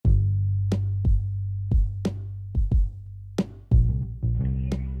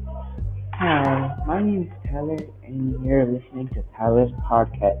name is Tyler, and you're listening to Tyler's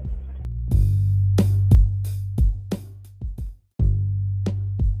podcast.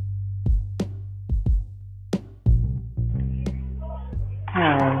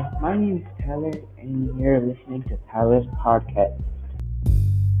 Hi, my name is Tyler, and you're listening to Tyler's podcast.